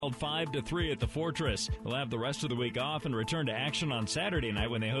5-3 at the Fortress. They'll have the rest of the week off and return to action on Saturday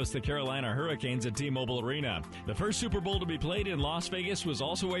night when they host the Carolina Hurricanes at T-Mobile Arena. The first Super Bowl to be played in Las Vegas was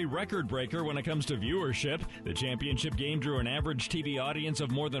also a record breaker when it comes to viewership. The championship game drew an average TV audience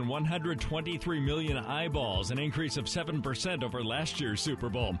of more than 123 million eyeballs, an increase of 7% over last year's Super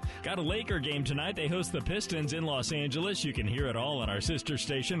Bowl. Got a Laker game tonight. They host the Pistons in Los Angeles. You can hear it all on our sister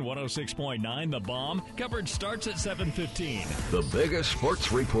station, 106.9 The Bomb. Coverage starts at 7:15. The biggest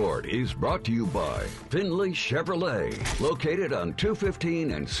sports report is brought to you by Findlay Chevrolet, located on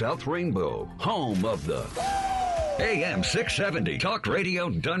 215 and South Rainbow, home of the AM 670 Talk Radio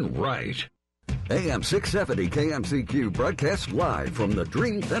done right. AM 670 KMZQ broadcasts live from the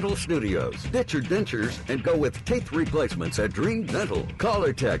Dream Dental Studios. Ditch your dentures and go with teeth replacements at Dream Dental. Call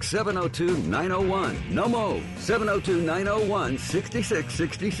or text 702-901. No mo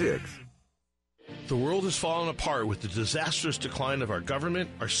 702-901-6666. The world has fallen apart with the disastrous decline of our government,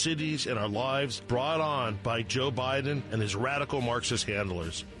 our cities, and our lives brought on by Joe Biden and his radical Marxist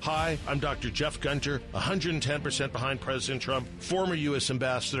handlers. Hi, I'm Dr. Jeff Gunter, 110% behind President Trump, former U.S.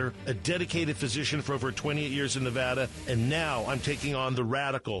 ambassador, a dedicated physician for over 28 years in Nevada, and now I'm taking on the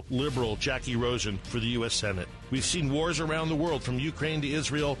radical, liberal Jackie Rosen for the U.S. Senate. We've seen wars around the world, from Ukraine to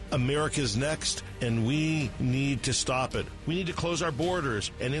Israel. America's next, and we need to stop it. We need to close our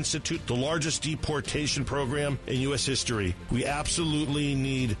borders and institute the largest deportation program in U.S. history. We absolutely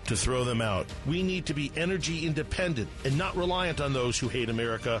need to throw them out. We need to be energy independent and not reliant on those who hate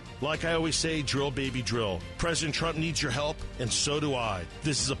America. Like I always say, drill, baby, drill. President Trump needs your help, and so do I.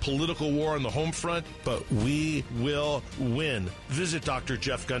 This is a political war on the home front, but we will win. Visit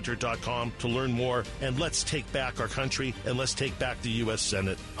drjeffgunter.com to learn more, and let's take back our country, and let's take back the U.S.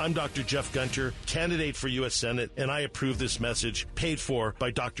 Senate. I'm Dr. Jeff Gunter, candidate for U.S. Senate, and I approve this message, paid for by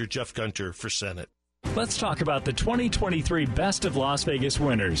Dr. Jeff Gunter for Senate. Let's talk about the 2023 Best of Las Vegas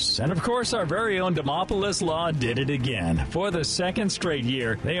winners. And of course, our very own Demopolis Law did it again. For the second straight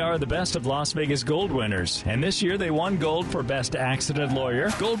year, they are the Best of Las Vegas Gold winners. And this year, they won gold for Best Accident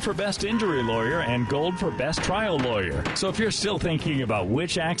Lawyer, gold for Best Injury Lawyer, and gold for Best Trial Lawyer. So if you're still thinking about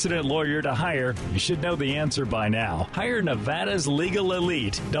which accident lawyer to hire, you should know the answer by now. Hire Nevada's legal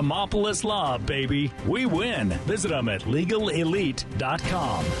elite, Demopolis Law, baby. We win. Visit them at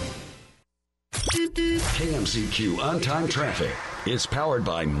legalelite.com. KMZQ On-Time Traffic is powered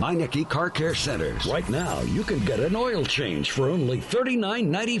by Meineke Car Care Centers. Right now, you can get an oil change for only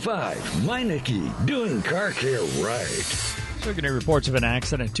 $39.95. Meineke, doing car care right. Circuit reports of an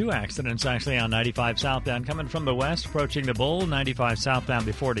accident, two accidents actually on 95 southbound coming from the west, approaching the Bull, 95 southbound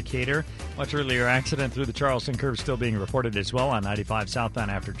before Decatur. Much earlier accident through the Charleston curve still being reported as well on 95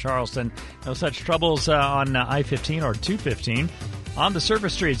 southbound after Charleston. No such troubles on I-15 or 215. On the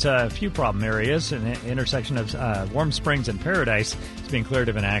surface streets, a few problem areas. An intersection of Warm Springs and Paradise is being cleared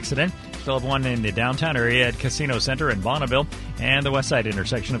of an accident. Still have one in the downtown area at Casino Center in Bonneville, and the west side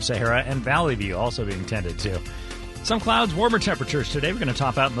intersection of Sahara and Valley View also being tended to. Some clouds, warmer temperatures today. We're going to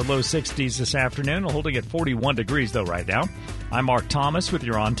top out in the low 60s this afternoon, holding at 41 degrees, though, right now. I'm Mark Thomas with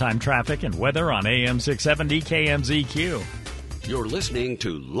your on-time traffic and weather on AM 670 KMZQ. You're listening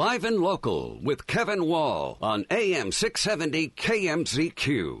to Live and Local with Kevin Wall on AM 670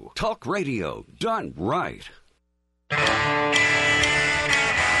 KMZQ. Talk radio done right.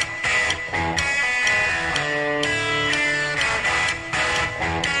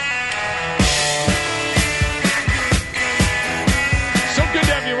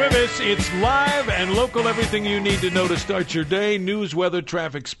 It's Live and Local, everything you need to know to start your day. News, weather,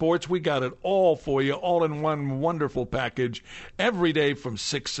 traffic, sports. We got it all for you, all in one wonderful package, every day from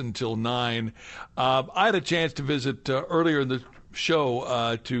 6 until 9. I had a chance to visit earlier in the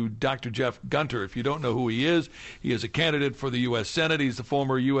show to Dr. Jeff Gunter. If you don't know who he is a candidate for the U.S. Senate. He's the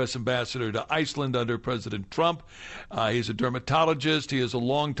former U.S. ambassador to Iceland under President Trump. He's a dermatologist. He is a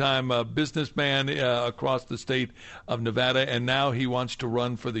longtime businessman across the state of Nevada, and now he wants to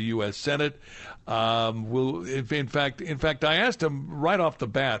run for the U.S. Senate. In fact, I asked him right off the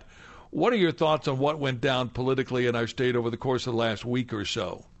bat, what are your thoughts on what went down politically in our state over the course of the last week or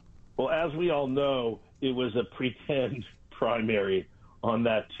so? Well, as we all know, it was a pretend primary on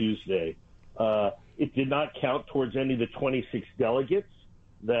that Tuesday. It did not count towards any of the 26 delegates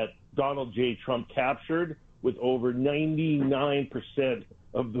that Donald J. Trump captured, with over 99%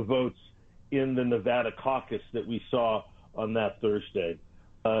 of the votes in the Nevada caucus that we saw on that Thursday.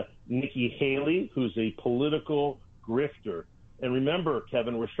 Nikki Haley, who's a political grifter. And remember,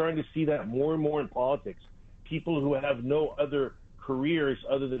 Kevin, we're starting to see that more and more in politics. People who have no other careers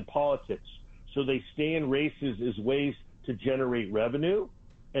other than politics. So they stay in races as ways to generate revenue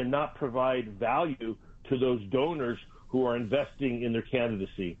and not provide value to those donors who are investing in their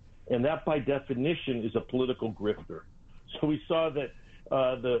candidacy. And that, by definition, is a political grifter. So we saw that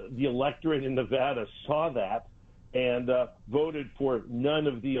the electorate in Nevada saw that and voted for none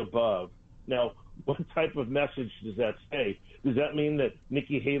of the above. Now, what type of message does that say? Does that mean that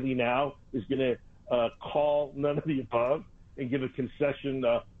Nikki Haley now is going to call none of the above and give a concession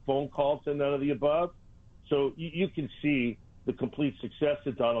phone call to none of the above? So you can see the complete success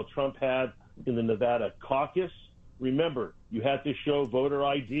that Donald Trump had in the Nevada caucus. Remember, you had to show voter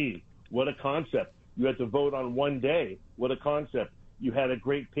ID. What a concept. You had to vote on one day. What a concept. You had a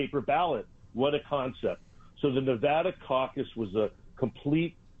great paper ballot. What a concept. So the Nevada caucus was a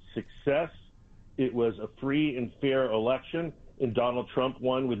complete success. It was a free and fair election, and Donald Trump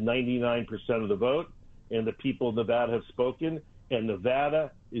won with 99% of the vote, and the people of Nevada have spoken, and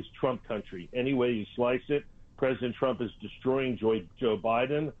Nevada is Trump country. Any way you slice it, President Trump is destroying Joe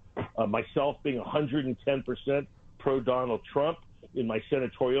Biden. Myself being 110% pro-Donald Trump in my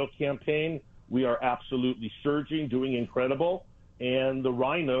senatorial campaign, we are absolutely surging, doing incredible, and the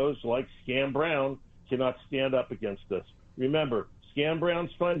rhinos like Scam Brown cannot stand up against us. Remember, Scam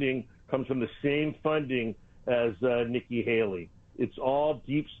Brown's funding comes from the same funding as Nikki Haley. It's all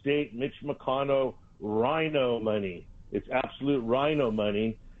deep state, Mitch McConnell, rhino money. It's absolute rhino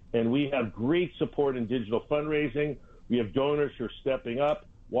money, and we have great support in digital fundraising. We have donors who are stepping up.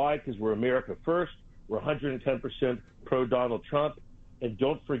 Why? Because we're America first. We're 110% pro-Donald Trump. And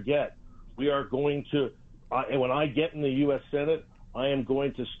don't forget, we are going to, when I get in the U.S. Senate, I am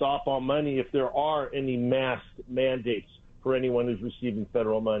going to stop all money if there are any masked mandates for anyone who's receiving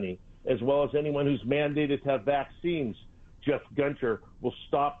federal money, as well as anyone who's mandated to have vaccines. Jeff Gunter will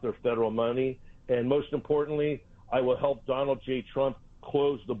stop their federal money. And most importantly, I will help Donald J. Trump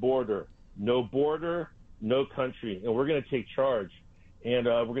close the border. No border, no country. And we're going to take charge. And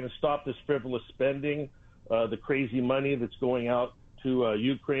we're going to stop this frivolous spending, the crazy money that's going out to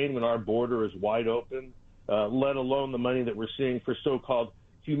Ukraine when our border is wide open, let alone the money that we're seeing for so-called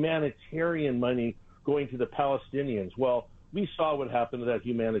humanitarian money going to the Palestinians. Well, we saw what happened to that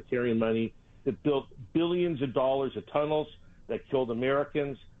humanitarian money. It built billions of dollars of tunnels that killed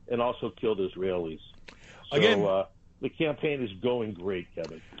Americans and also killed Israelis. So Again, the campaign is going great,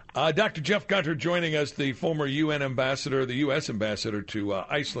 Kevin. Dr. Jeff Gunter joining us, the former UN ambassador, the U.S. ambassador to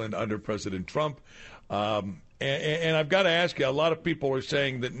Iceland under President Trump. And I've got to ask you, a lot of people are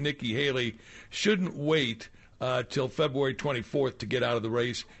saying that Nikki Haley shouldn't wait till February 24th to get out of the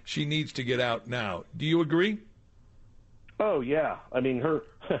race. She needs to get out now. Do you agree? Oh, yeah. I mean,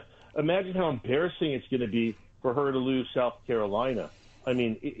 imagine how embarrassing it's going to be for her to lose South Carolina. I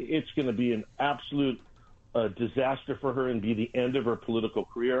mean, it's going to be an absolute disaster for her and be the end of her political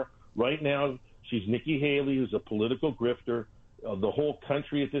career. Right now, she's Nikki Haley, who's a political grifter. The whole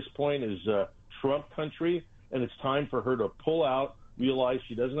country at this point is Trump country, and it's time for her to pull out, realize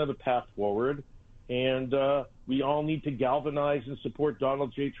she doesn't have a path forward, and we all need to galvanize and support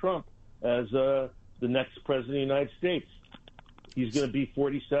Donald J. Trump as the next president of the United States. He's going to be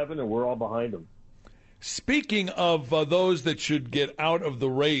 47, and we're all behind him. Speaking of those that should get out of the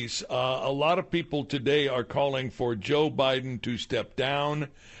race, a lot of people today are calling for Joe Biden to step down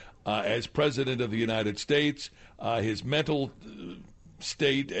as president of the United States. His mental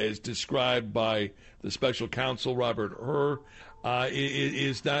state, as described by the special counsel Robert Hur,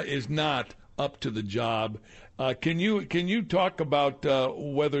 is not up to the job. Can you talk about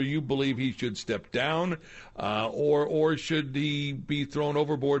whether you believe he should step down or should he be thrown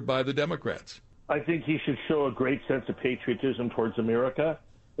overboard by the Democrats? I think he should show a great sense of patriotism towards America,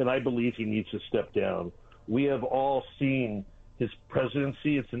 and I believe he needs to step down. We have all seen his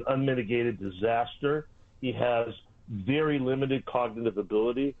presidency. It's an unmitigated disaster. He has very limited cognitive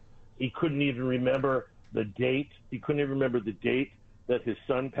ability. He couldn't even remember the date. He couldn't even remember the date that his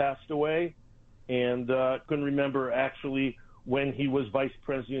son passed away, and couldn't remember actually when he was vice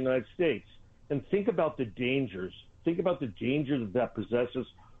president of the United States. And think about the dangers. Think about the dangers that possesses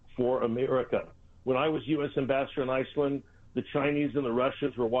for America. When I was U.S. ambassador in Iceland, the Chinese and the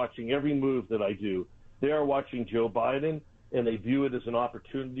Russians were watching every move that I do. They are watching Joe Biden, and they view it as an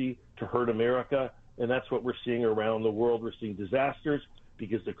opportunity to hurt America, and that's what we're seeing around the world. We're seeing disasters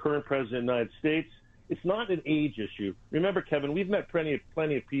because the current president of the United States, it's not an age issue. Remember, Kevin, we've met plenty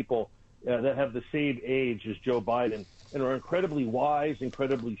of people that have the same age as Joe Biden and are incredibly wise,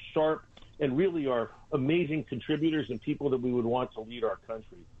 incredibly sharp, and really are amazing contributors and people that we would want to lead our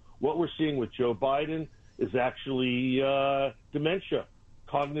country. What we're seeing with Joe Biden is actually dementia,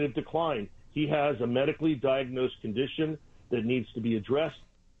 cognitive decline. He has a medically diagnosed condition that needs to be addressed.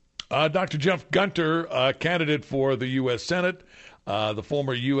 Dr. Jeff Gunter, candidate for the U.S. Senate, the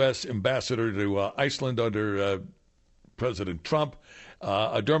former U.S. ambassador to Iceland under President Trump.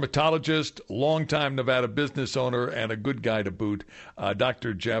 A dermatologist, longtime Nevada business owner, and a good guy to boot,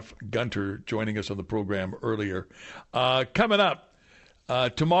 Dr. Jeff Gunter, joining us on the program earlier. Coming up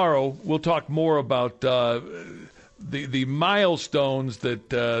tomorrow, we'll talk more about the milestones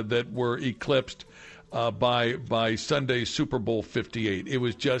that were eclipsed by Sunday's Super Bowl 58. It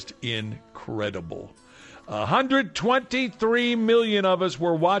was just incredible. 123 million of us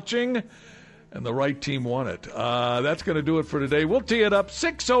were watching, and the right team won it. That's going to do it for today. We'll tee it up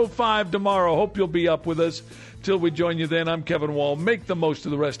 6:05 tomorrow. Hope you'll be up with us. Till we join you then, I'm Kevin Wall. Make the most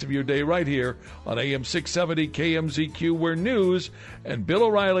of the rest of your day right here on AM 670 KMZQ, where news and Bill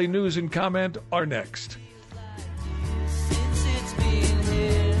O'Reilly News and Comment are next. Since it's been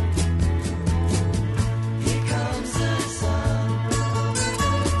here, here comes the sun.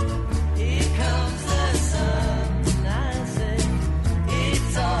 Here comes the sun. And I say,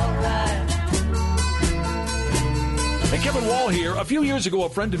 it's all right. Hey, Kevin Wall here. A few years ago, a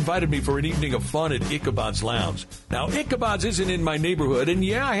friend invited me for an evening of fun at Ichabod's Lounge. Now, Ichabod's isn't in my neighborhood, and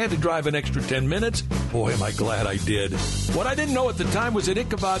yeah, I had to drive an extra 10 minutes. Boy, am I glad I did. What I didn't know at the time was that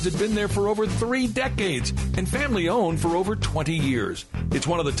Ichabod's had been there for over 3 decades and family-owned for over 20 years. It's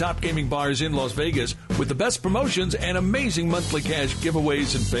one of the top gaming bars in Las Vegas with the best promotions and amazing monthly cash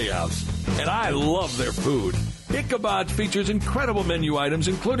giveaways and payouts. And I love their food. Ichabod's features incredible menu items,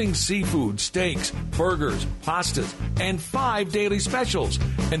 including seafood, steaks, burgers, pastas, and 5 daily specials.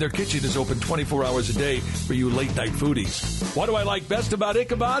 And their kitchen is open 24 hours a day for you late-night foodies. What do I like best about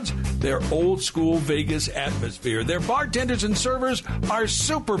Ichabod's? Their old-school Vegas atmosphere. Their bartenders and servers are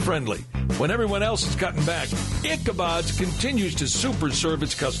super friendly. When everyone else is cutting back, Ichabod's continues to super serve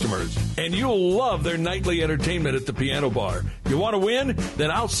its customers. And you'll love their nightly entertainment at the piano bar. You want to win?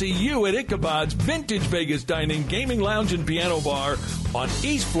 Then I'll see you at Ichabod's Vintage Vegas Dining, Gaming Lounge, and Piano Bar on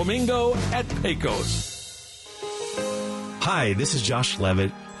East Flamingo at Pecos. Hi, this is Josh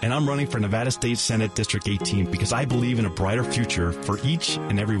Levitt, and I'm running for Nevada State Senate District 18 because I believe in a brighter future for each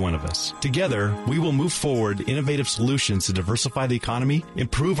and every one of us. Together, we will move forward innovative solutions to diversify the economy,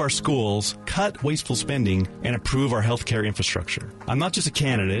 improve our schools, cut wasteful spending, and improve our healthcare infrastructure. I'm not just a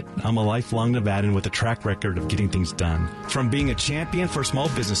candidate, I'm a lifelong Nevadan with a track record of getting things done. From being a champion for small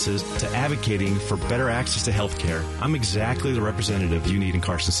businesses to advocating for better access to healthcare, I'm exactly the representative you need in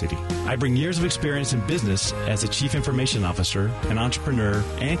Carson City. I bring years of experience in business as a chief information officer, an entrepreneur,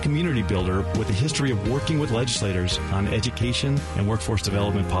 and community builder with a history of working with legislators on education and workforce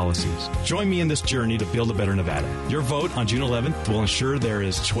development policies. Join me in this journey to build a better Nevada. Your vote on June 11th will ensure there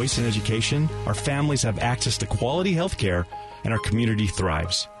is choice in education, our families have access to quality health care, and our community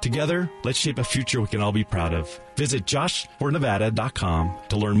thrives. Together, let's shape a future we can all be proud of. Visit joshfornevada.com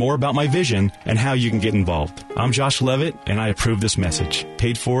to learn more about my vision and how you can get involved. I'm Josh Levitt, and I approve this message.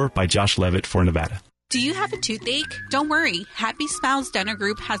 Paid for by Josh Levitt for Nevada. Do you have a toothache? Don't worry. Happy Smiles Dental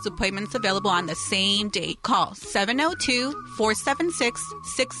Group has appointments available on the same day. Call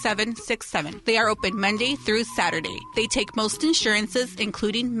 702-476-6767. They are open Monday through Saturday. They take most insurances,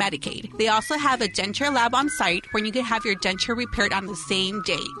 including Medicaid. They also have a denture lab on site where you can have your denture repaired on the same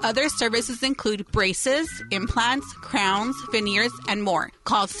day. Other services include braces, implants, crowns, veneers, and more.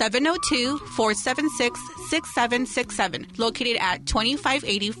 Call 702-476-6767. Located at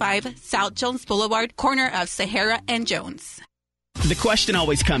 2585 South Jones Boulevard, corner of Sahara and Jones. The question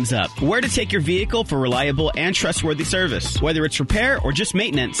always comes up, where to take your vehicle for reliable and trustworthy service. Whether it's repair or just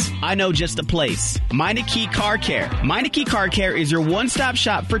maintenance, I know just the place. Meineke Car Care. Meineke Car Care is your one-stop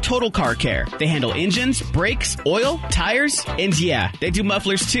shop for total car care. They handle engines, brakes, oil, tires, and yeah, they do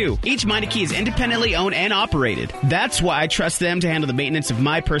mufflers too. Each Meineke is independently owned and operated. That's why I trust them to handle the maintenance of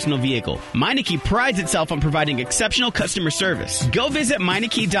my personal vehicle. Meineke prides itself on providing exceptional customer service. Go visit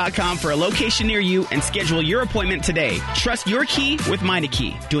Meineke.com for a location near you and schedule your appointment today. Trust your key with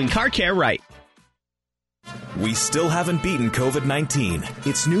Meineke, doing car care right. We still haven't beaten COVID-19.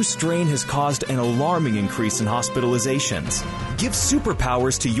 Its new strain has caused an alarming increase in hospitalizations. Give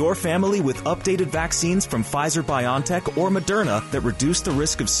superpowers to your family with updated vaccines from Pfizer-BioNTech or Moderna that reduce the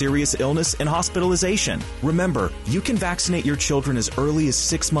risk of serious illness and hospitalization. Remember, you can vaccinate your children as early as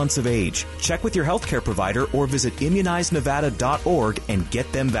 6 months of age. Check with your healthcare provider or visit immunizenevada.org and get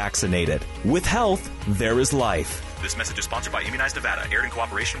them vaccinated. With health, there is life. This message is sponsored by Immunize Nevada, aired in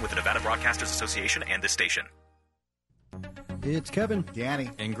cooperation with the Nevada Broadcasters Association and this station. It's Kevin,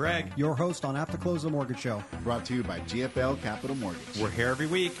 Danny, and Greg, your host on After Close the Mortgage Show. Brought to you by GFL Capital Mortgage. We're here every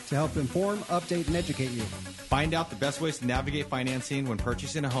week to help inform, update, and educate you. Find out the best ways to navigate financing when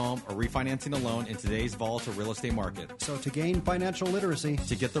purchasing a home or refinancing a loan in today's volatile real estate market. So to gain financial literacy,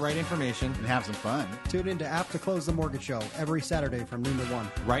 to get the right information, and have some fun, tune in to After Close the Mortgage Show every Saturday from noon to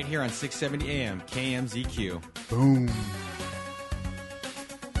 1. Right here on 670 AM KMZQ. Boom.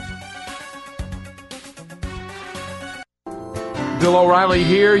 Bill O'Reilly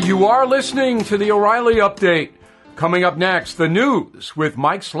here. You are listening to the O'Reilly Update. Coming up next, the news with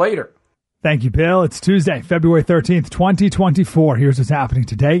Mike Slater. Thank you, Bill. It's Tuesday, February 13th, 2024. Here's what's happening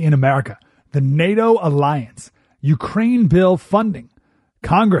today in America. The NATO alliance, Ukraine bill funding,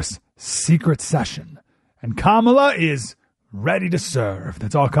 Congress secret session, and Kamala is ready to serve.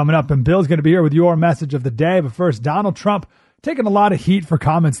 That's all coming up, and Bill's going to be here with your message of the day. But first, Donald Trump taking a lot of heat for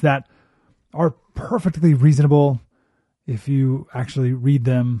comments that are perfectly reasonable if you actually read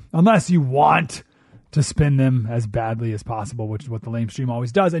them, unless you want to spin them as badly as possible, which is what the lamestream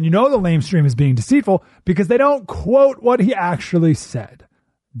always does. And you know the lamestream is being deceitful because they don't quote what he actually said.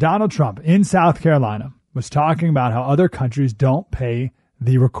 Donald Trump in South Carolina was talking about how other countries don't pay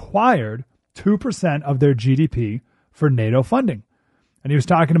the required 2% of their GDP for NATO funding. And he was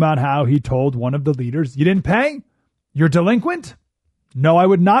talking about how he told one of the leaders, you didn't pay? You're delinquent? No, I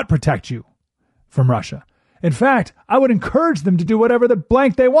would not protect you from Russia. In fact, I would encourage them to do whatever the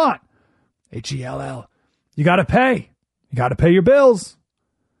blank they want. H-E-L-L. You got to pay. You got to pay your bills.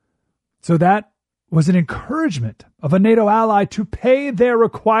 So that was an encouragement of a NATO ally to pay their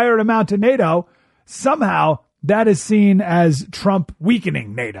required amount to NATO. Somehow that is seen as Trump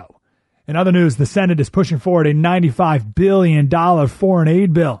weakening NATO. In other news, the Senate is pushing forward a $95 billion foreign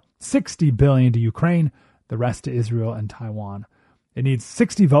aid bill, $60 billion to Ukraine, the rest to Israel and Taiwan. It needs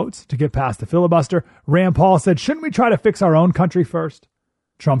 60 votes to get past the filibuster. Rand Paul said, shouldn't we try to fix our own country first?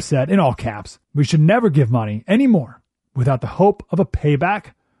 Trump said, in all caps, we should never give money anymore without the hope of a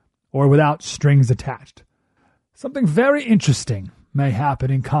payback or without strings attached. Something very interesting may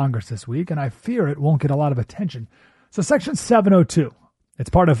happen in Congress this week, and I fear it won't get a lot of attention. So Section 702, it's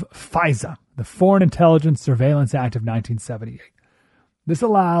part of FISA, the Foreign Intelligence Surveillance Act of 1978. This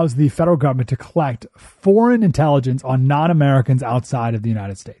allows the federal government to collect foreign intelligence on non-Americans outside of the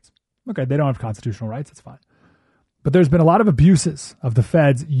United States. Okay, they don't have constitutional rights, that's fine. But there's been a lot of abuses of the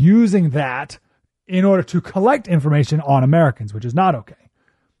feds using that in order to collect information on Americans, which is not okay.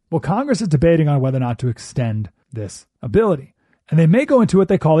 Well, Congress is debating on whether or not to extend this ability. And they may go into what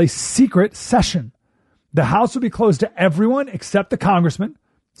they call a secret session. The House will be closed to everyone except the congressman.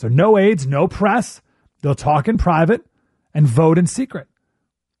 So no aides, no press. They'll talk in private and vote in secret.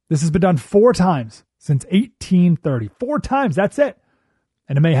 This has been done 4 times since 1830. 4 times, that's it.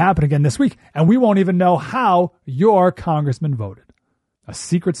 And it may happen again this week, and we won't even know how your congressman voted. A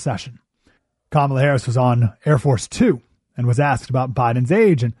secret session. Kamala Harris was on Air Force 2 and was asked about Biden's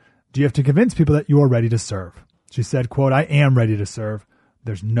age and do you have to convince people that you are ready to serve? She said, quote, I am ready to serve.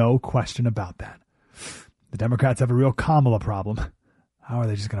 There's no question about that. The Democrats have a real Kamala problem. How are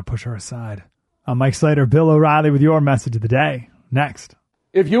they just going to push her aside? I'm Mike Slater, Bill O'Reilly with your message of the day. Next.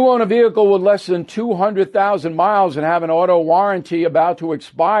 If you own a vehicle with less than 200,000 miles and have an auto warranty about to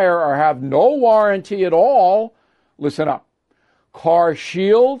expire or have no warranty at all, listen up. Car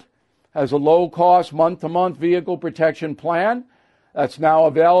Shield has a low-cost month-to-month vehicle protection plan that's now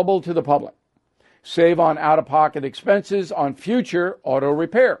available to the public. Save on out-of-pocket expenses on future auto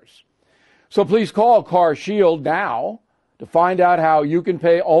repairs. So please call Car Shield now to find out how you can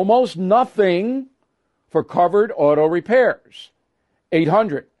pay almost nothing for covered auto repairs.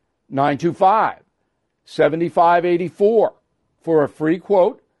 800-925-7584 for a free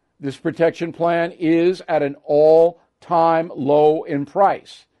quote. This protection plan is at an all-time low in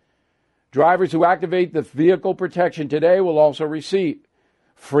price. Drivers who activate the vehicle protection today will also receive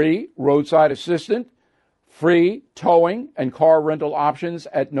free roadside assistance, free towing, and car rental options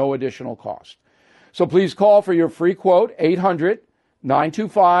at no additional cost. So please call for your free quote,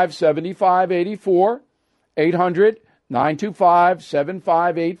 800-925-7584,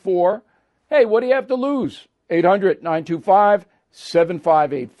 800-925-7584. Hey, what do you have to lose?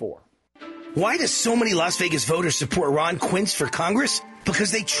 800-925-7584. Why do so many Las Vegas voters support Ron Quince for Congress?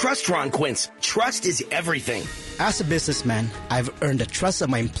 Because they trust Ron Quince. Trust is everything. As a businessman, I've earned the trust of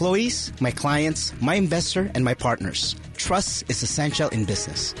my employees, my clients, my investor, and my partners. Trust is essential in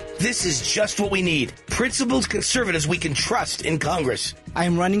business. This is just what we need. Principled conservatives we can trust in Congress. I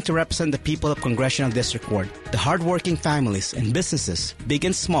am running to represent the people of Congressional District Court, the hardworking families and businesses, big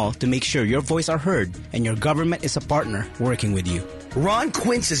and small, to make sure your voice are heard and your government is a partner working with you. Ron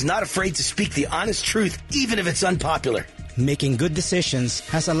Quince is not afraid to speak the honest truth, even if it's unpopular. Making good decisions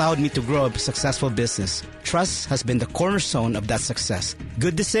has allowed me to grow a successful business. Trust has been the cornerstone of that success.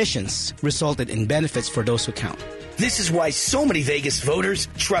 Good decisions resulted in benefits for those who count. This is why so many Vegas voters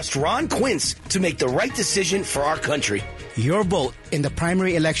trust Ron Quince to make the right decision for our country. Your vote in the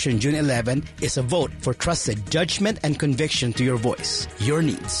primary election June 11 is a vote for trusted judgment and conviction to your voice, your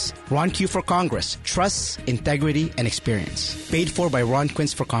needs. Ron Q for Congress. Trust, integrity, and experience. Paid for by Ron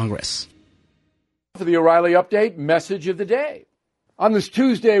Quince for Congress. For the O'Reilly Update, message of the day. On this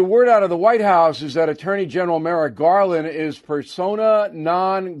Tuesday, word out of the White House is that Attorney General Merrick Garland is persona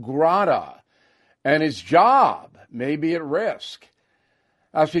non grata, and his job may be at risk.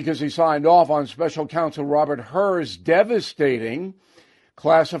 That's because he signed off on Special Counsel Robert Hur's devastating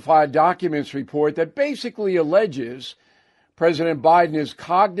classified documents report that basically alleges President Biden is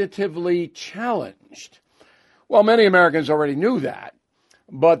cognitively challenged. Well, many Americans already knew that,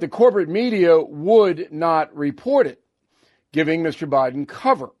 but the corporate media would not report it, giving Mr. Biden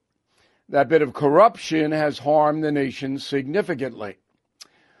cover. That bit of corruption has harmed the nation significantly.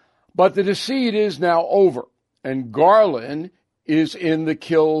 But the deceit is now over, and Garland is in the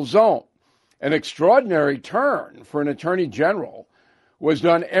kill zone. An extraordinary turn for an attorney general who has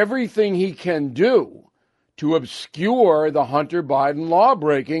done everything he can do to obscure the Hunter Biden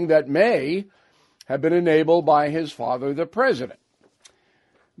lawbreaking that may have been enabled by his father, the president.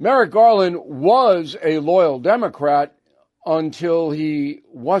 Merrick Garland was a loyal Democrat until he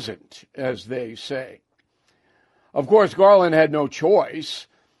wasn't, as they say. Of course, Garland had no choice.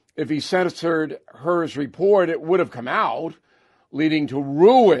 If he censored Hur's report, it would have come out, leading to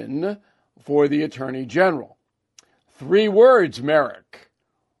ruin for the Attorney General. 3 words, Merrick.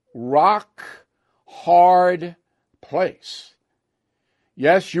 Rock hard place.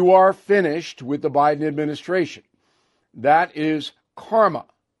 Yes, you are finished with the Biden administration. That is karma.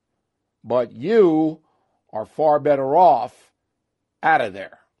 But you are far better off out of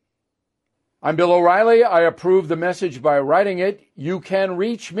there. I'm Bill O'Reilly. I approve the message by writing it. You can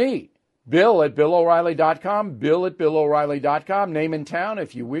reach me, Bill at BillO'Reilly.com, Bill at BillO'Reilly.com, name and town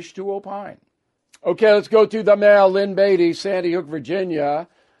if you wish to opine. Okay, let's go to the mail. Lynn Beatty, Sandy Hook, Virginia.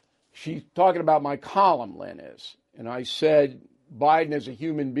 She's talking about my column, Lynn is. And I said Biden as a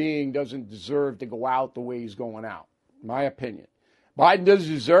human being doesn't deserve to go out the way he's going out. My opinion. Biden does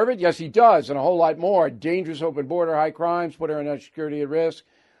deserve it? Yes, he does, and a whole lot more. Dangerous open border, high crimes, put our national security at risk.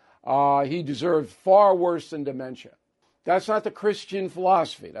 He deserves far worse than dementia. That's not the Christian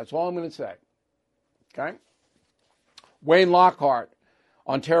philosophy. That's all I'm going to say. Okay? Wayne Lockhart,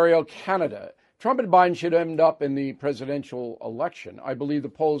 Ontario, Canada. Trump and Biden should end up in the presidential election. I believe the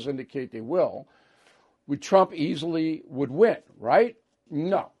polls indicate they will. Trump easily would win, right?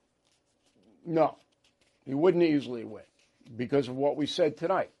 No. He wouldn't easily win because of what we said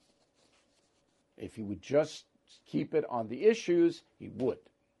tonight. If he would just keep it on the issues, he would.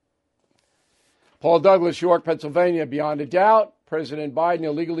 Paul Douglas, York, Pennsylvania. Beyond a doubt, President Biden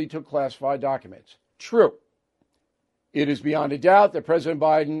illegally took classified documents. True. It is beyond a doubt that President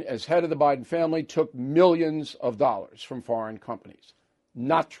Biden, as head of the Biden family, took millions of dollars from foreign companies.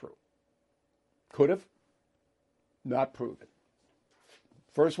 Not true. Could have. Not proven.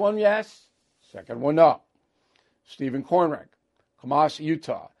 First one, yes. Second one, no. Stephen Cornrick, Kamas,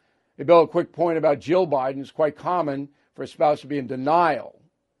 Utah. Hey, Bill, a quick point about Jill Biden. It's quite common for a spouse to be in denial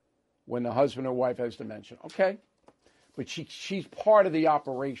when the husband or wife has dementia. Okay. But she's part of the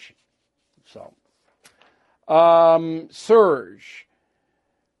operation. So, Serge,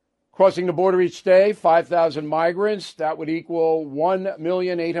 crossing the border each day, 5,000 migrants. That would equal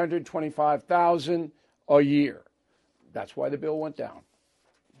 1,825,000 a year. That's why the bill went down.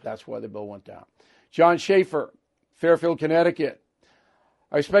 John Schaefer, Fairfield, Connecticut.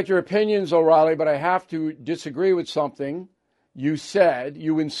 I respect your opinions, O'Reilly, but I have to disagree with something you said.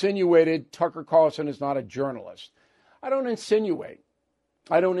 You insinuated Tucker Carlson is not a journalist. I don't insinuate.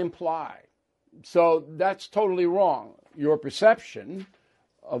 I don't imply. So that's totally wrong. Your perception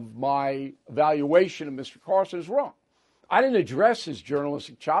of my evaluation of Mr. Carlson is wrong. I didn't address his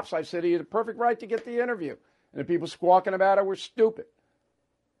journalistic chops. I said he had a perfect right to get the interview. And the people squawking about it were stupid.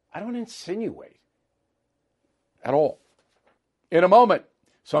 I don't insinuate at all. In a moment,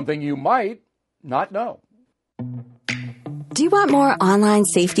 something you might not know. Do you want more online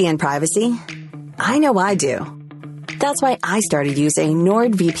safety and privacy? I know I do. That's why I started using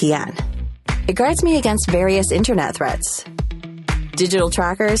NordVPN. It guards me against various internet threats. Digital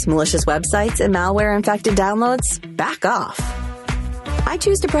trackers, malicious websites, and malware-infected downloads? Back off. I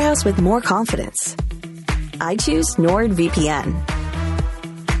choose to browse with more confidence. I choose NordVPN.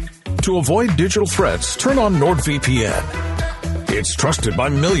 To avoid digital threats, turn on NordVPN. It's trusted by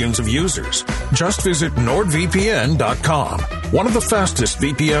millions of users. Just visit NordVPN.com. One of the fastest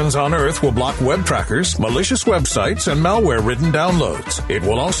VPNs on Earth will block web trackers, malicious websites, and malware-ridden downloads. It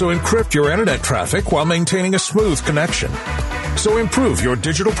will also encrypt your internet traffic while maintaining a smooth connection. So improve your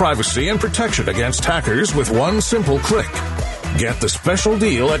digital privacy and protection against hackers with one simple click. Get the special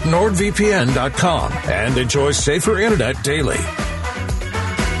deal at NordVPN.com and enjoy safer internet daily.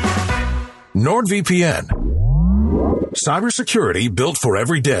 NordVPN. Cybersecurity built for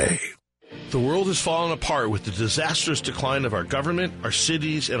every day. The world has fallen apart with the disastrous decline of our government, our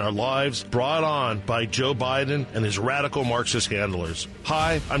cities, and our lives brought on by Joe Biden and his radical Marxist handlers.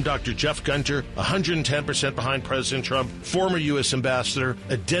 Hi, I'm Dr. Jeff Gunter, 110% behind President Trump, former U.S. ambassador,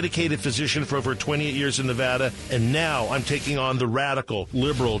 a dedicated physician for over 28 years in Nevada, and now I'm taking on the radical,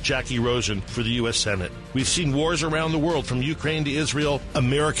 liberal Jackie Rosen for the U.S. Senate. We've seen wars around the world, from Ukraine to Israel.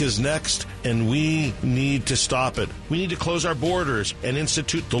 America's next, and we need to stop it. We need to close our borders and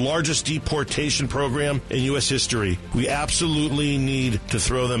institute the largest deportation program in U.S. history. We absolutely need to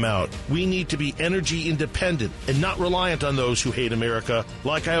throw them out. We need to be energy independent and not reliant on those who hate America.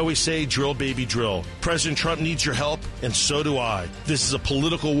 Like I always say, drill, baby, drill. President Trump needs your help, and so do I. This is a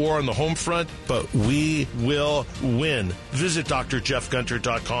political war on the home front, but we will win. Visit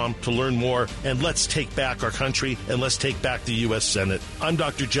drjeffgunter.com to learn more, and let's take back our country, and let's take back the U.S. Senate. I'm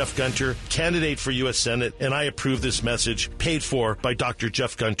Dr. Jeff Gunter, candidate for U.S. Senate, and I approve this message, paid for by Dr.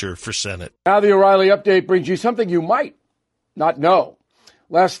 Jeff Gunter for Senate. Now the O'Reilly Update brings you something you might not know.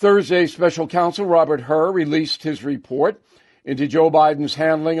 Last Thursday, Special Counsel Robert Hur released his report into Joe Biden's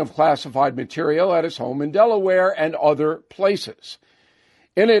handling of classified material at his home in Delaware and other places.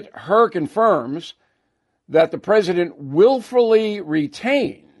 In it, Hur confirms that the president willfully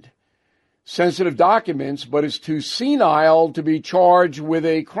retained sensitive documents but is too senile to be charged with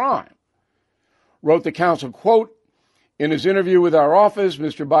a crime. Wrote the counsel, quote, "In his interview with our office,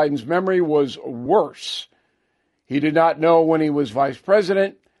 Mr. Biden's memory was worse. He did not know when he was vice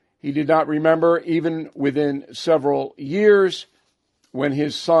president. He did not remember even within several years when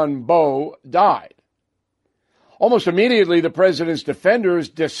his son, Beau, died." Almost immediately, the president's defenders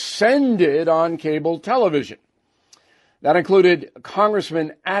descended on cable television. That included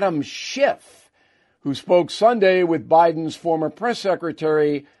Congressman Adam Schiff, who spoke Sunday with Biden's former press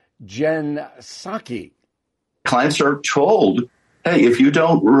secretary, Jen Psaki. Clients are told, hey, if you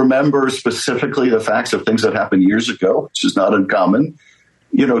don't remember specifically the facts of things that happened years ago, which is not uncommon,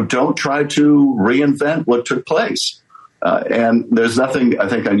 don't try to reinvent what took place. And there's nothing, I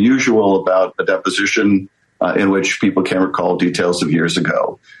think, unusual about a deposition in which people can't recall details of years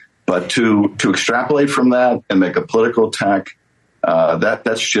ago. But to extrapolate from that and make a political attack,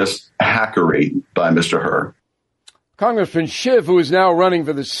 that's just hackery by Mr. Hur. Congressman Schiff, who is now running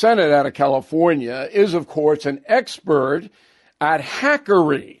for the Senate out of California, is, of course, an expert at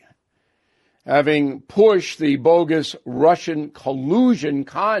hackery, having pushed the bogus Russian collusion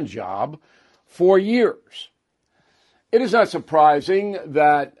con job for years. It is not surprising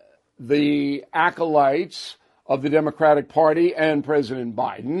that the acolytes of the Democratic Party and President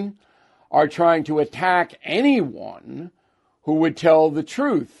Biden are trying to attack anyone who would tell the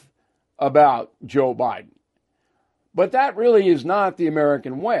truth about Joe Biden. But that really is not the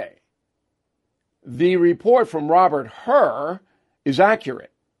American way. The report from Robert Hur is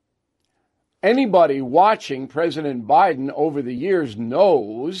accurate. Anybody watching President Biden over the years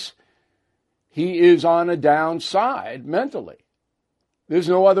knows he is on a downside mentally. There's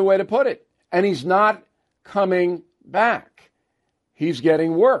no other way to put it. And he's not coming back. He's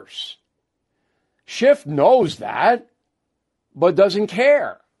getting worse. Schiff knows that, but doesn't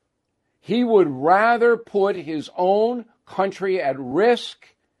care. He would rather put his own country at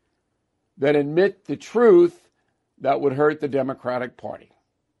risk than admit the truth that would hurt the Democratic Party.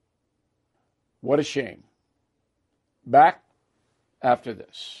 What a shame. Back after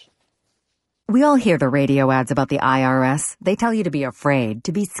this. We all hear the radio ads about the IRS. They tell you to be afraid,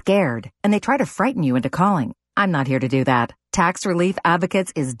 to be scared, and they try to frighten you into calling. I'm not here to do that. Tax Relief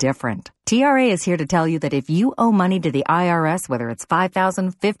Advocates is different. TRA is here to tell you that if you owe money to the IRS, whether it's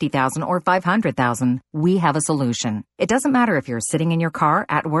 $5,000, $50,000, or $500,000, we have a solution. It doesn't matter if you're sitting in your car,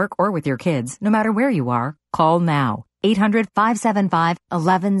 at work, or with your kids. No matter where you are, call now.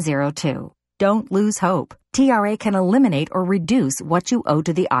 800-575-1102. Don't lose hope. TRA can eliminate or reduce what you owe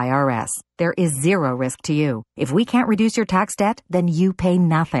to the IRS. There is zero risk to you. If we can't reduce your tax debt, then you pay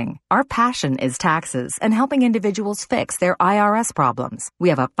nothing. Our passion is taxes and helping individuals fix their IRS problems. We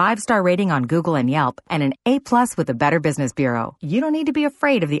have a 5-star rating on Google and Yelp and an A+ with the Better Business Bureau. You don't need to be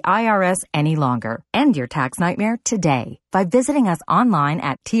afraid of the IRS any longer. End your tax nightmare today by visiting us online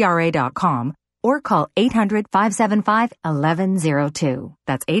at TRA.com or call 800-575-1102.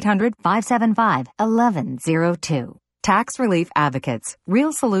 That's 800-575-1102. Tax Relief Advocates.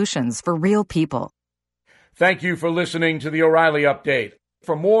 Real solutions for real people. Thank you for listening to the O'Reilly Update.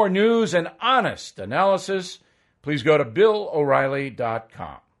 For more news and honest analysis, please go to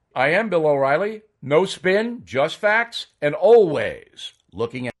BillO'Reilly.com. I am Bill O'Reilly. No spin, just facts, and always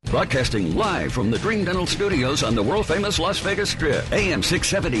looking at... Broadcasting live from the Dream Dental Studios on the world-famous Las Vegas Strip. AM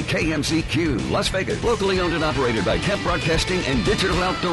 670 KMZQ, Las Vegas. Locally owned and operated by Kemp Broadcasting and Digital Outdoor.